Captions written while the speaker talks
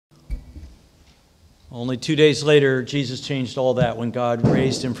Only 2 days later, Jesus changed all that when God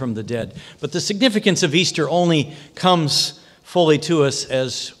raised him from the dead. But the significance of Easter only comes fully to us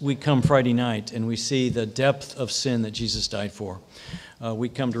as we come Friday night and we see the depth of sin that Jesus died for. We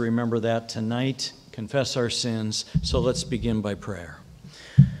come to remember that tonight, confess our sins. So let's begin by prayer.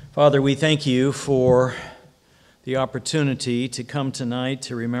 Father, we thank you for the opportunity to come tonight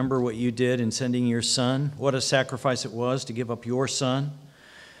to remember what you did in sending your Son. What a sacrifice it was to give up your Son.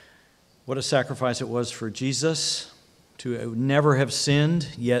 What a sacrifice it was for Jesus to never have sinned,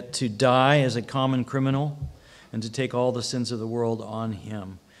 yet to die as a common criminal and to take all the sins of the world on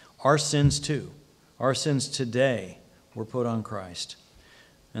him. Our sins too, our sins today were put on Christ.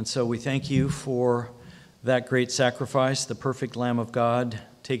 And so we thank you for that great sacrifice, the perfect Lamb of God,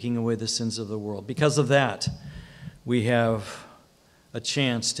 taking away the sins of the world. Because of that, we have a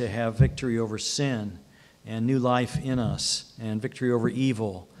chance to have victory over sin and new life in us and victory over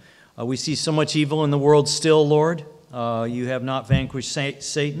evil. We see so much evil in the world still, Lord. You have not vanquished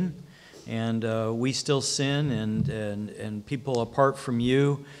Satan, and we still sin, and people apart from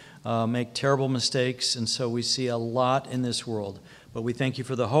you make terrible mistakes, and so we see a lot in this world. But we thank you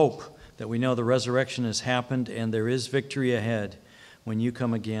for the hope that we know the resurrection has happened, and there is victory ahead when you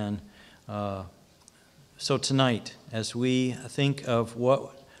come again. So tonight, as we think of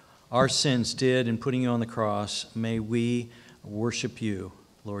what our sins did in putting you on the cross, may we worship you,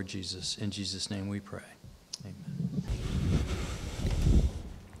 Lord Jesus. In Jesus' name we pray. Amen.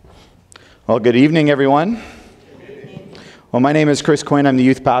 Well, good evening, everyone. Well, my name is Chris Quinn. I'm the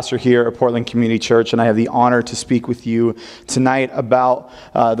youth pastor here at Portland Community Church, and I have the honor to speak with you tonight about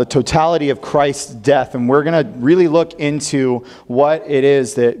the totality of Christ's death. And we're going to really look into what it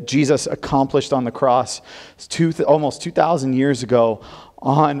is that Jesus accomplished on the cross almost 2,000 years ago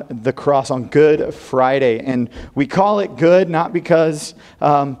on the cross on Good Friday. And we call it good not because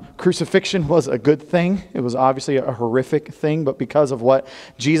crucifixion was a good thing. It was obviously a horrific thing, but because of what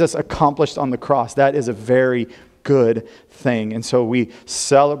Jesus accomplished on the cross. That is a very good thing. And so we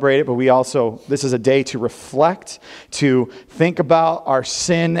celebrate it, but we also, this is a day to reflect, to think about our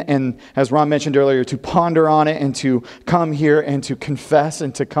sin, and as Ron mentioned earlier, to ponder on it and to come here and to confess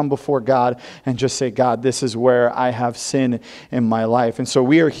and to come before God and just say, God, this is where I have sin in my life. And so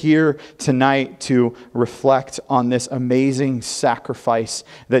we are here tonight to reflect on this amazing sacrifice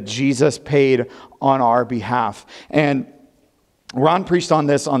that Jesus paid on our behalf. And Ron preached on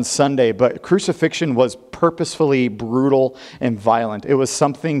this on Sunday, but crucifixion was purposefully brutal and violent. It was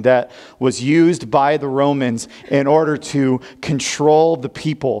something that was used by the Romans in order to control the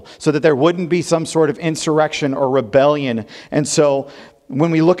people so that there wouldn't be some sort of insurrection or rebellion. And so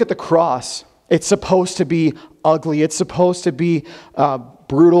when we look at the cross, it's supposed to be ugly. It's supposed to be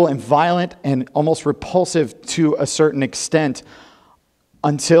brutal and violent and almost repulsive to a certain extent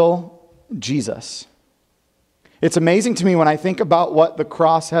until Jesus. It's amazing to me when I think about what the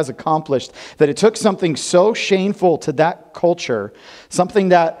cross has accomplished, that it took something so shameful to that culture, something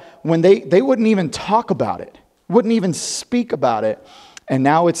that when they wouldn't even talk about it, wouldn't even speak about it, and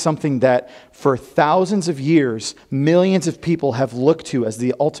now it's something that for thousands of years, millions of people have looked to as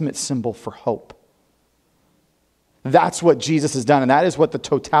the ultimate symbol for hope. That's what Jesus has done, and that is what the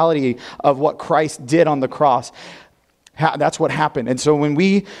totality of what Christ did on the cross. That's what happened. And so when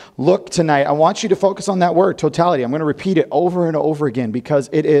we look tonight, I want you to focus on that word, totality. I'm going to repeat it over and over again because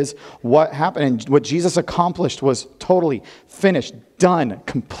it is what happened. And what Jesus accomplished was totally finished, done,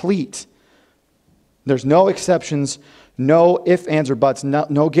 complete. There's no exceptions, no ifs, ands, or buts,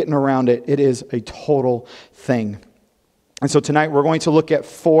 no getting around it. It is a total thing. And so tonight we're going to look at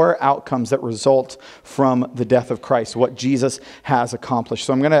 4 outcomes that result from the death of Christ, what Jesus has accomplished.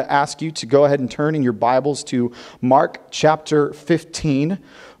 So I'm going to ask you to go ahead and turn in your Bibles to Mark chapter 15.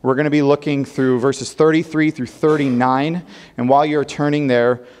 We're going to be looking through verses 33 through 39. And while you're turning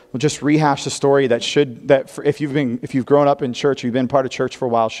there, we'll just rehash the story that if you've grown up in church, you've been part of church for a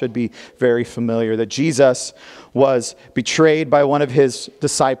while, should be very familiar. That Jesus was betrayed by one of his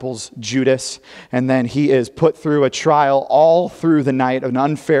disciples, Judas, and then he is put through a trial all through the night, an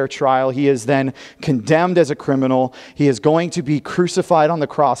unfair trial. He is then condemned as a criminal. He is going to be crucified on the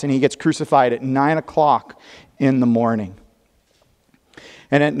cross, and he gets crucified at 9 o'clock in the morning.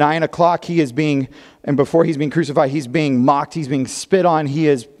 And at 9 o'clock, and before he's being crucified, he's being mocked, he's being spit on,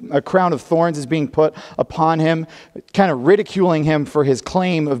 a crown of thorns is being put upon him, kind of ridiculing him for his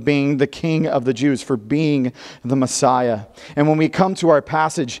claim of being the king of the Jews, for being the Messiah. And when we come to our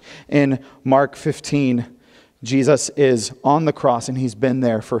passage in Mark 15, Jesus is on the cross and he's been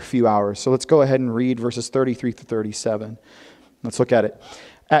there for a few hours. So let's go ahead and read verses 33 to 37. Let's look at it.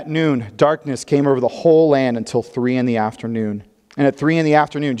 At noon, darkness came over the whole land until 3 in the afternoon. And at 3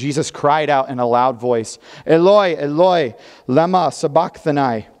 p.m, Jesus cried out in a loud voice, Eloi, Eloi, lema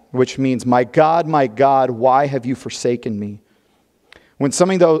sabachthani, which means, my God, why have you forsaken me? When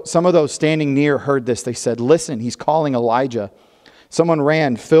some of those standing near heard this, they said, listen, he's calling Elijah. Someone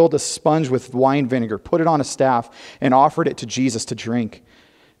ran, filled a sponge with wine vinegar, put it on a staff, and offered it to Jesus to drink.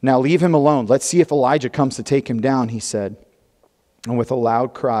 Now leave him alone. Let's see if Elijah comes to take him down, he said. And with a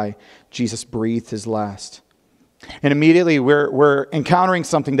loud cry, Jesus breathed his last. And immediately we're encountering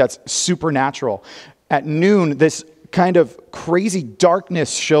something that's supernatural. At noon, this kind of crazy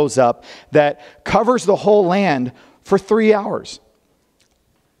darkness shows up that covers the whole land for 3 hours.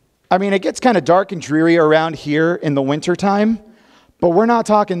 I mean, it gets kind of dark and dreary around here in the wintertime, but we're not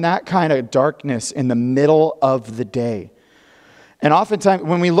talking that kind of darkness in the middle of the day. And oftentimes,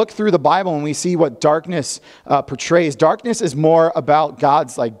 when we look through the Bible and we see what darkness portrays, darkness is more about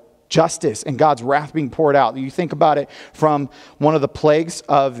God's justice and God's wrath being poured out. You think about it from one of the plagues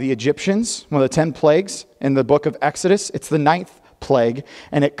of the Egyptians, one of the 10 plagues in the book of Exodus. It's the 9th plague,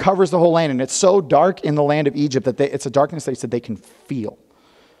 and it covers the whole land. And it's so dark in the land of Egypt that it's a darkness they said they can feel.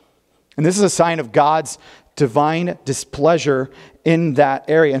 And this is a sign of God's divine displeasure in that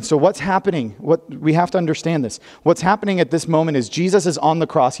area. And so what's happening? What we have to understand this. What's happening at this moment is Jesus is on the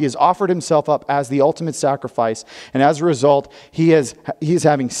cross. He has offered himself up as the ultimate sacrifice. And as a result, he is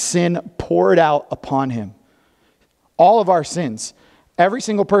having sin poured out upon him. All of our sins. Every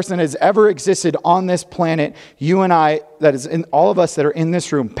single person that has ever existed on this planet, you and I, that is in all of us that are in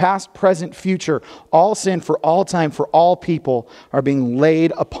this room, past, present, future, all sin for all time, for all people, are being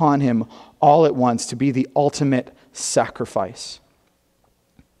laid upon him all at once to be the ultimate sacrifice.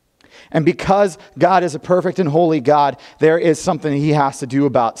 And because God is a perfect and holy God, there is something he has to do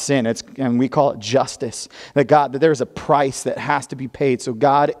about sin. And we call it justice. That there's a price that has to be paid. So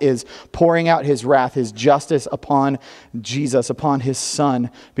God is pouring out his wrath, his justice upon Jesus, upon his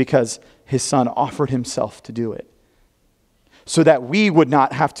son, because his son offered himself to do it. So that we would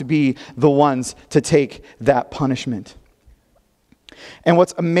not have to be the ones to take that punishment. And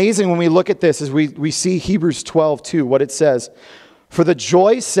what's amazing when we look at this is we see Hebrews 12:2, what it says. For the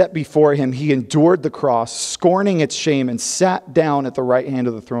joy set before him, he endured the cross, scorning its shame, and sat down at the right hand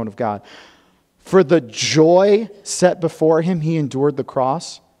of the throne of God. For the joy set before him, he endured the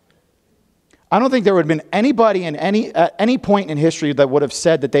cross. I don't think there would have been anybody at any point in history that would have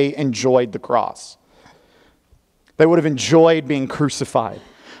said that they enjoyed the cross. They would have enjoyed being crucified.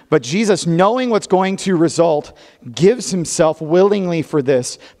 But Jesus, knowing what's going to result, gives himself willingly for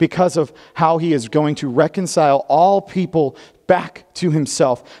this because of how he is going to reconcile all people back to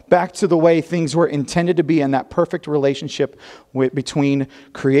himself, back to the way things were intended to be in that perfect relationship between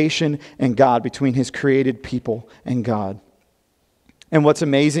creation and God, between his created people and God. And what's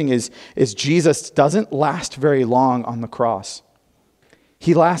amazing is Jesus doesn't last very long on the cross.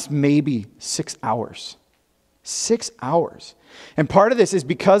 He lasts maybe 6 hours. 6 hours. And part of this is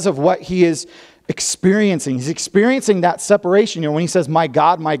because of what he is experiencing. He's experiencing that separation. When he says, my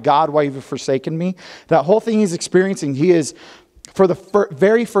God, why have you forsaken me? That whole thing he's experiencing, he is, for the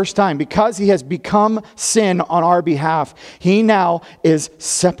very first time, because he has become sin on our behalf, he now is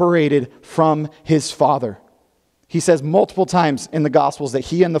separated from his Father. He says multiple times in the Gospels that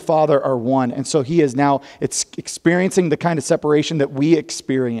he and the Father are one. And so he is now experiencing the kind of separation that we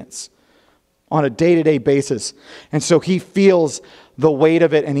experience on a day-to-day basis. And so he feels the weight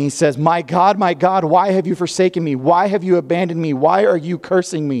of it, and he says, my God, why have you forsaken me? Why have you abandoned me? Why are you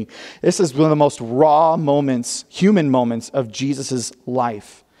cursing me? This is one of the most raw moments, human moments of Jesus'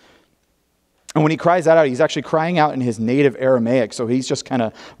 life. And when he cries that out, he's actually crying out in his native Aramaic, so he's just kind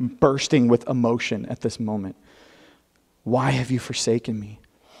of bursting with emotion at this moment. Why have you forsaken me?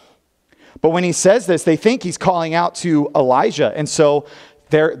 But when he says this, they think he's calling out to Elijah, and so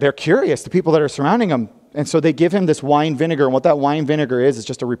they're curious, the people that are surrounding him. And so they give him this wine vinegar. And what that wine vinegar is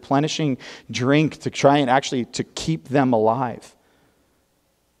just a replenishing drink to try and actually to keep them alive.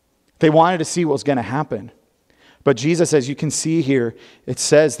 They wanted to see what was going to happen. But Jesus, as you can see here, it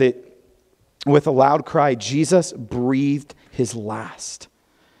says that with a loud cry, Jesus breathed his last.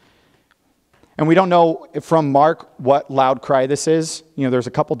 And we don't know from Mark what loud cry this is. You know, there's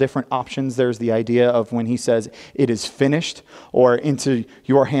a couple different options. There's the idea of when he says, it is finished, or into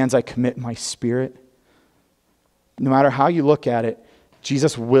your hands I commit my spirit. No matter how you look at it,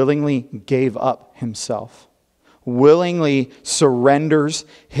 Jesus willingly gave up himself, willingly surrenders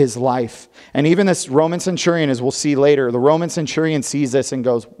his life. And even this Roman centurion, as we'll see later, the Roman centurion sees this and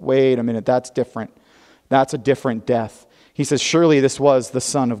goes, wait a minute, that's different. That's a different death. He says, surely this was the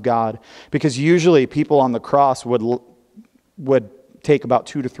Son of God. Because usually people on the cross would take about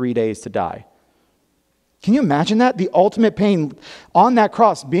 2 to 3 days to die. Can you imagine that? The ultimate pain on that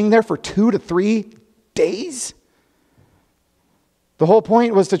cross, being there for 2 to 3 days? The whole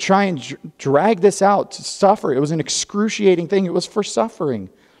point was to try and drag this out, to suffer. It was an excruciating thing. It was for suffering.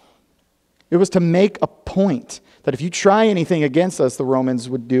 It was to make a point that if you try anything against us, the Romans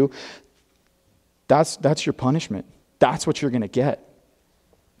would do, that's your punishment. That's what you're going to get.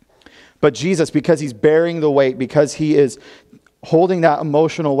 But Jesus, because he's bearing the weight, because he is holding that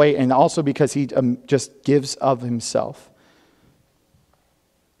emotional weight, and also because he just gives of himself.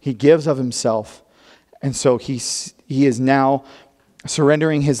 He gives of himself. And so he is now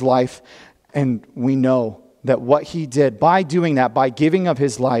surrendering his life, and we know that what he did, by doing that, by giving of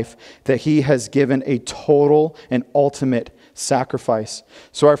his life, that he has given a total and ultimate sacrifice.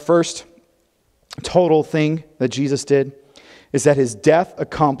 So our first total thing that Jesus did is that his death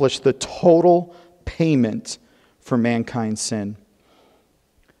accomplished the total payment for mankind's sin.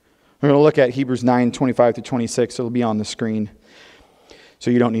 We're going to look at Hebrews 9:25-26. It'll be on the screen,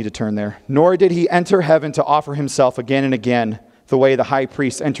 so you don't need to turn there. Nor did he enter heaven to offer himself again and again, the way the high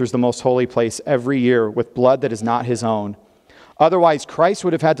priest enters the most holy place every year with blood that is not his own. Otherwise, Christ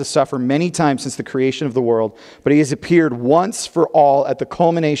would have had to suffer many times since the creation of the world, but he has appeared once for all at the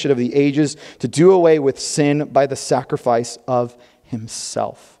culmination of the ages to do away with sin by the sacrifice of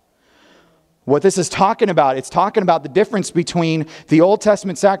himself. What this is talking about, it's talking about the difference between the Old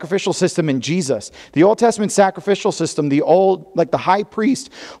Testament sacrificial system and Jesus. The Old Testament sacrificial system, the high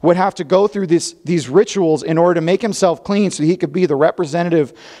priest would have to go through these rituals in order to make himself clean so he could be the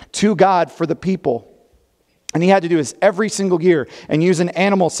representative to God for the people. And he had to do this every single year and use an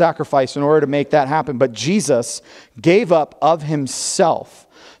animal sacrifice in order to make that happen. But Jesus gave up of himself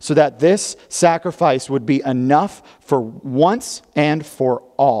so that this sacrifice would be enough for once and for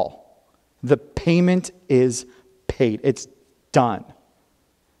all. The payment is paid. It's done.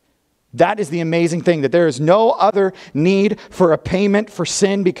 That is the amazing thing, that there is no other need for a payment for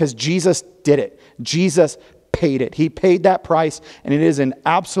sin because Jesus did it. Jesus paid it. He paid that price, and it is an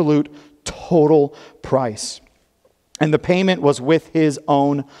absolute total price. And the payment was with his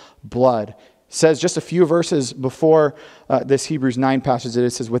own blood. It says just a few verses before this Hebrews 9 passage, it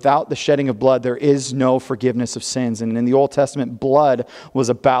says, without the shedding of blood, there is no forgiveness of sins. And in the Old Testament, blood was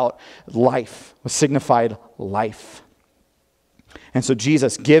about life, was signified life. And so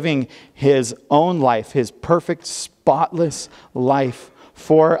Jesus giving his own life, his perfect, spotless life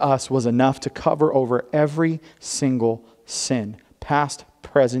for us was enough to cover over every single sin, past,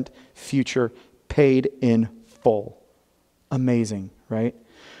 present, future, paid in full. Amazing, right?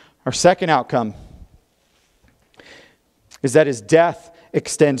 Our second outcome is that his death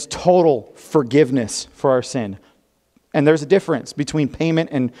extends total forgiveness for our sin. And there's a difference between payment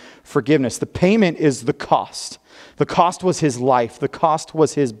and forgiveness. The payment is the cost. The cost was his life. The cost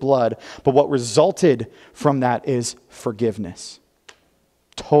was his blood. But what resulted from that is forgiveness.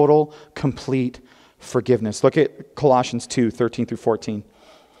 Total, complete forgiveness. Look at Colossians 2:13-14.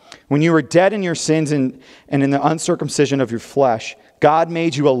 When you were dead in your sins and in the uncircumcision of your flesh, God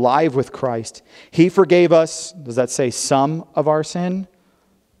made you alive with Christ. He forgave us, does that say some of our sin?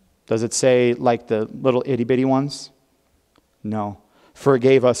 Does it say like the little itty bitty ones? No.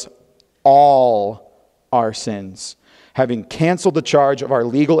 Forgave us all our sins, having canceled the charge of our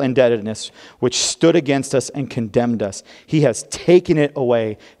legal indebtedness, which stood against us and condemned us. He has taken it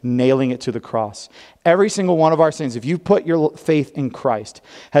away, nailing it to the cross. Every single one of our sins, if you put your faith in Christ,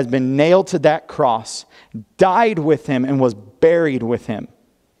 has been nailed to that cross, died with him, and was buried with him.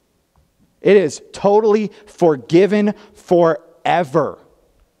 It is totally forgiven forever.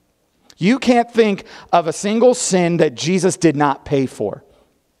 You can't think of a single sin that Jesus did not pay for.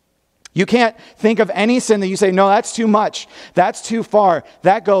 You can't think of any sin that you say, no, that's too much. That's too far.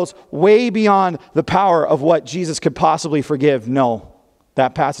 That goes way beyond the power of what Jesus could possibly forgive. No,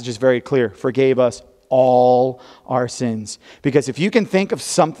 that passage is very clear. Forgave us all our sins. Because if you can think of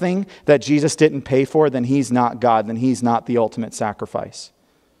something that Jesus didn't pay for, then he's not God. Then he's not the ultimate sacrifice.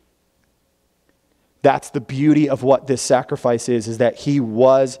 That's the beauty of what this sacrifice is that he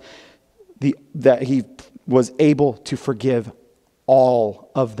was able to forgive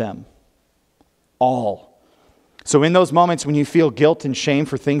all of them. All. So in those moments when you feel guilt and shame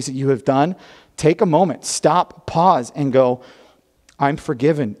for things that you have done, take a moment, stop, pause, and go, I'm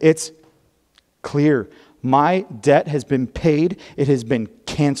forgiven. It's clear. My debt has been paid. It has been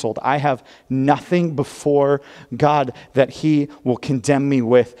canceled. I have nothing before God that he will condemn me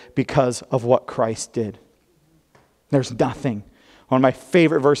with because of what Christ did. There's nothing. One of my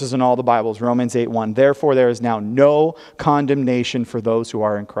favorite verses in all the Bible is Romans 8:1. Therefore, there is now no condemnation for those who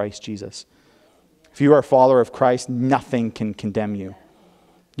are in Christ Jesus. If you are a follower of Christ, nothing can condemn you.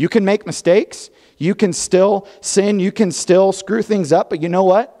 You can make mistakes. You can still sin. You can still screw things up. But you know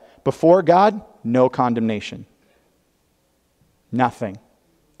what? Before God, no condemnation. Nothing.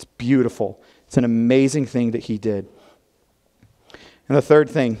 It's beautiful. It's an amazing thing that he did. And the third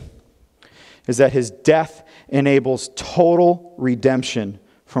thing is that his death enables total redemption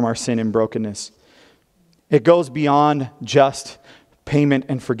from our sin and brokenness. It goes beyond just payment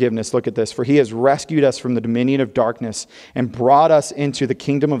and forgiveness. Look at this. For he has rescued us from the dominion of darkness and brought us into the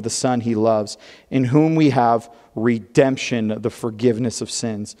kingdom of the Son he loves, in whom we have redemption, the forgiveness of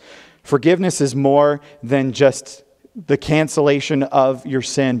sins. Forgiveness is more than just the cancellation of your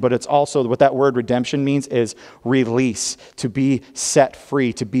sin, but it's also, what that word redemption means is release, to be set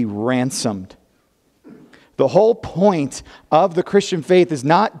free, to be ransomed. The whole point of the Christian faith is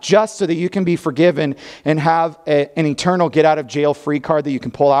not just so that you can be forgiven and have an eternal get out of jail free card that you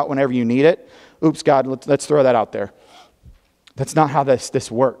can pull out whenever you need it. Oops, God, let's throw that out there. That's not how this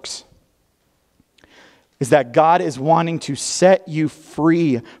works. Is that God is wanting to set you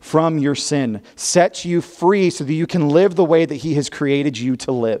free from your sin, set you free so that you can live the way that he has created you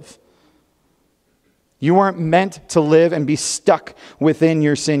to live. You weren't meant to live and be stuck within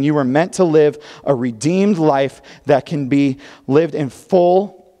your sin. You were meant to live a redeemed life that can be lived in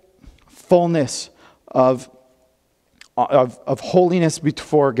fullness of holiness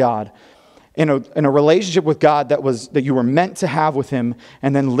before God. In a relationship with God that you were meant to have with him,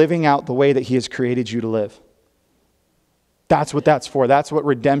 and then living out the way that he has created you to live. That's what that's for. That's what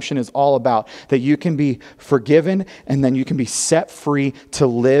redemption is all about. That you can be forgiven and then you can be set free to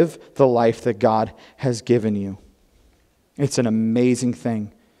live the life that God has given you. It's an amazing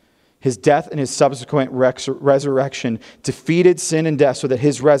thing. His death and his subsequent resurrection defeated sin and death so that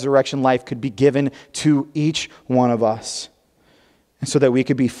his resurrection life could be given to each one of us. And so that we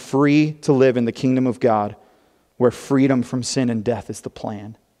could be free to live in the kingdom of God, where freedom from sin and death is the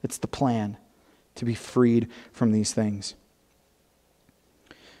plan. It's the plan to be freed from these things.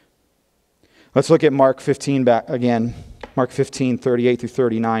 Let's look at Mark 15 back again. Mark 15, 38 through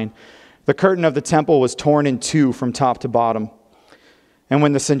 39. The curtain of the temple was torn in two from top to bottom. And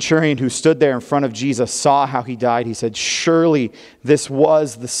when the centurion who stood there in front of Jesus saw how he died, he said, "Surely this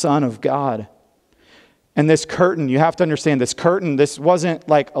was the Son of God." And this curtain, you have to understand, this curtain, this wasn't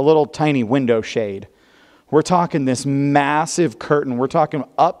like a little tiny window shade. We're talking this massive curtain. We're talking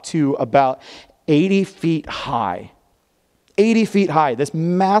up to about 80 feet high. 80 feet high, this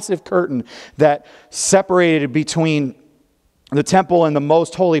massive curtain that separated between the temple and the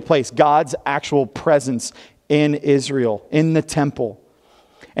most holy place, God's actual presence in Israel, in the temple.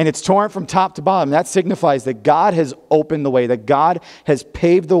 And it's torn from top to bottom. That signifies that God has opened the way, that God has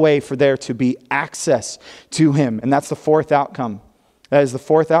paved the way for there to be access to him. And that's the fourth outcome. That is the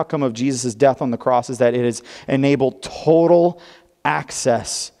fourth outcome of Jesus' death on the cross, is that it has enabled total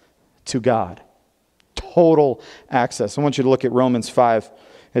access to God. Total access. I want you to look at Romans 5.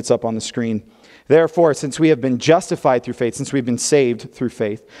 It's up on the screen. Therefore, since we have been justified through faith, since we've been saved through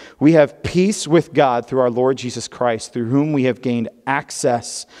faith, we have peace with God through our Lord Jesus Christ, through whom we have gained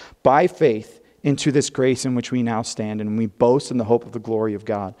access by faith into this grace in which we now stand, and we boast in the hope of the glory of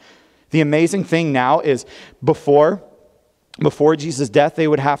God. The amazing thing now is before Jesus' death, they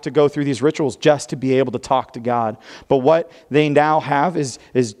would have to go through these rituals just to be able to talk to God. But what they now have is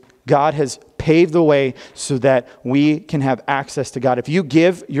God has paved the way so that we can have access to God. If you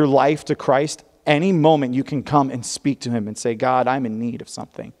give your life to Christ, any moment you can come and speak to him and say, "God, I'm in need of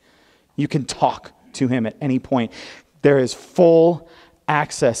something." You can talk to him at any point. There is full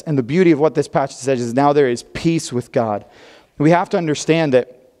access. And the beauty of what this passage says is now there is peace with God. We have to understand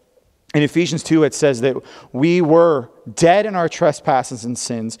that in Ephesians 2, it says that we were dead in our trespasses and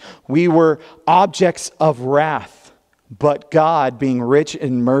sins. We were objects of wrath. But God, being rich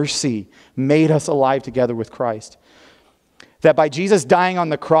in mercy, made us alive together with Christ. That by Jesus dying on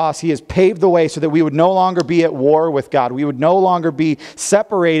the cross, he has paved the way so that we would no longer be at war with God. We would no longer be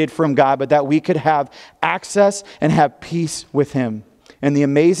separated from God, but that we could have access and have peace with him. And the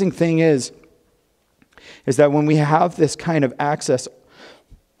amazing thing is that when we have this kind of access,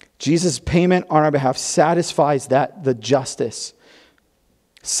 Jesus' payment on our behalf satisfies the justice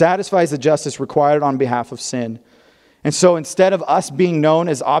required on behalf of sin. And so instead of us being known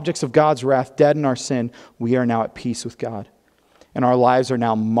as objects of God's wrath, dead in our sin, we are now at peace with God. And our lives are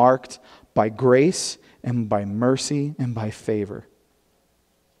now marked by grace and by mercy and by favor.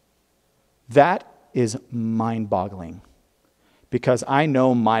 That is mind-boggling. Because I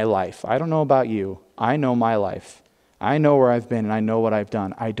know my life. I don't know about you. I know my life. I know where I've been and I know what I've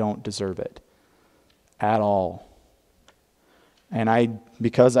done. I don't deserve it at all. And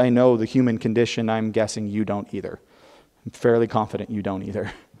because I know the human condition, I'm guessing you don't either. I'm fairly confident you don't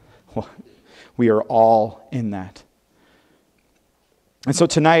either. We are all in that. And so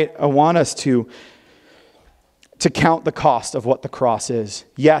tonight, I want us to count the cost of what the cross is.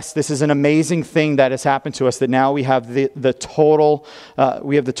 Yes, this is an amazing thing that has happened to us, that now we have the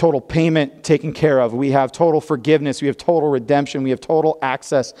total payment taken care of. We have total forgiveness. We have total redemption. We have total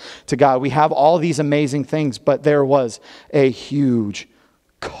access to God. We have all these amazing things, but there was a huge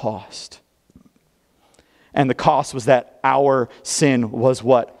cost. And the cost was that our sin was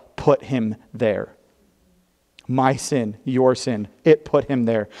what put him there. My sin, your sin, it put him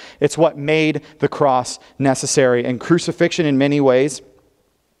there. It's what made the cross necessary. And crucifixion in many ways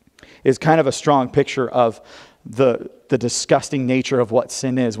is kind of a strong picture of the disgusting nature of what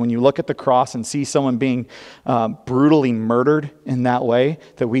sin is. When you look at the cross and see someone being brutally murdered in that way,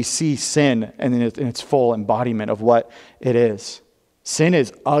 that we see sin in its full embodiment of what it is. Sin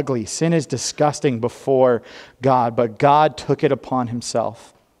is ugly. Sin is disgusting before God, but God took it upon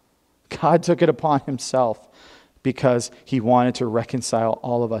himself. God took it upon himself because he wanted to reconcile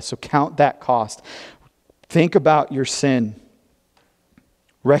all of us. So count that cost. Think about your sin.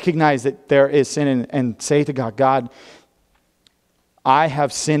 Recognize that there is sin and say to God, God, I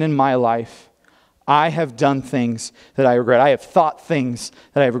have sin in my life. I have done things that I regret. I have thought things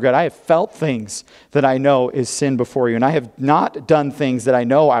that I regret. I have felt things that I know is sin before you. And I have not done things that I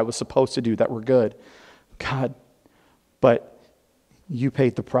know I was supposed to do that were good. God, but you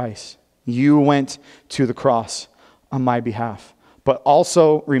paid the price. You went to the cross on my behalf. But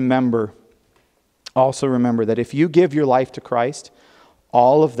also remember that if you give your life to Christ,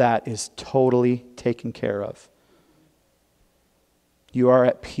 all of that is totally taken care of. You are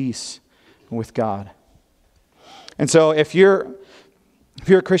at peace with God. And so if you're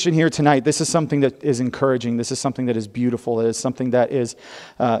a Christian here tonight, this is something that is encouraging. This is something that is beautiful. It is something that is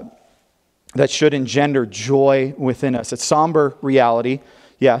that should engender joy within us. It's somber reality,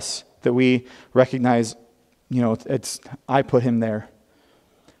 yes, that we recognize, I put him there.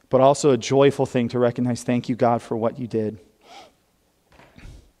 But also a joyful thing to recognize, thank you, God, for what you did.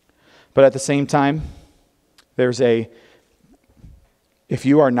 But at the same time, if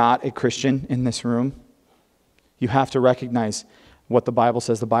you are not a Christian in this room, you have to recognize what the Bible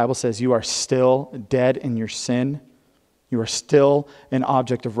says. The Bible says you are still dead in your sin. You are still an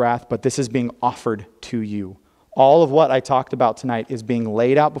object of wrath, but this is being offered to you. All of what I talked about tonight is being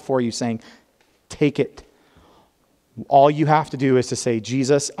laid out before you, saying, take it. All you have to do is to say,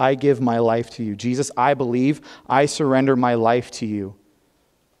 Jesus, I give my life to you. Jesus, I believe. I surrender my life to you.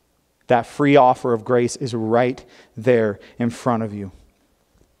 That free offer of grace is right there in front of you.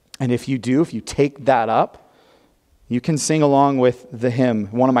 And if you take that up, you can sing along with the hymn,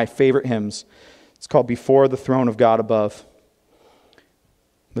 one of my favorite hymns. It's called Before the Throne of God Above.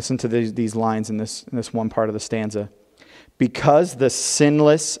 Listen to these lines in this one part of the stanza. Because the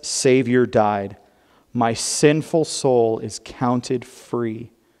sinless Savior died, my sinful soul is counted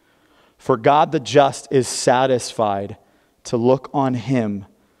free. For God the just is satisfied to look on him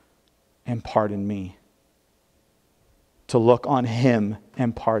and pardon me. To look on him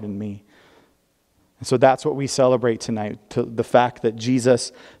and pardon me. And so that's what we celebrate tonight. The fact that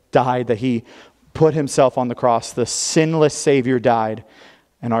Jesus died, that he put himself on the cross. The sinless Savior died,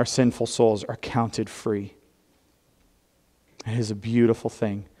 and our sinful souls are counted free. It is a beautiful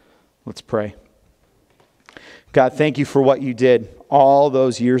thing. Let's pray. God, thank you for what you did all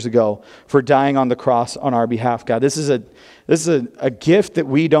those years ago, for dying on the cross on our behalf. God, this is a gift that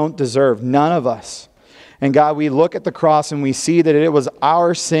we don't deserve, none of us. And God, we look at the cross and we see that it was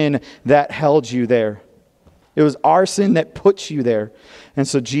our sin that held you there. It was our sin that put you there. And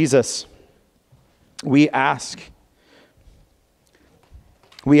so Jesus, we ask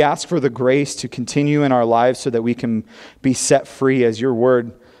for the grace to continue in our lives so that we can be set free as your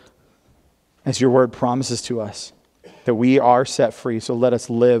word promises to us, that we are set free. So let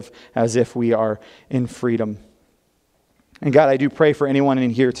us live as if we are in freedom. And God, I do pray for anyone in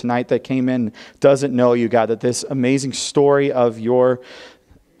here tonight that came in, doesn't know you, God, that this amazing story of your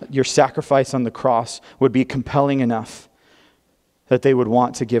sacrifice on the cross would be compelling enough that they would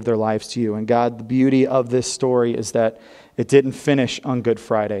want to give their lives to you. And God, the beauty of this story is that it didn't finish on Good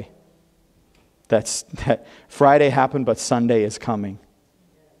Friday. That Friday happened, but Sunday is coming.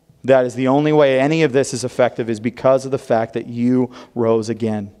 That is the only way any of this is effective, is because of the fact that you rose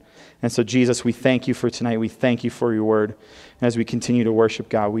again. And so, Jesus, we thank you for tonight. We thank you for your word. And as we continue to worship,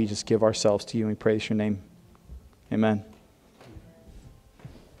 God, we just give ourselves to you and we praise your name. Amen.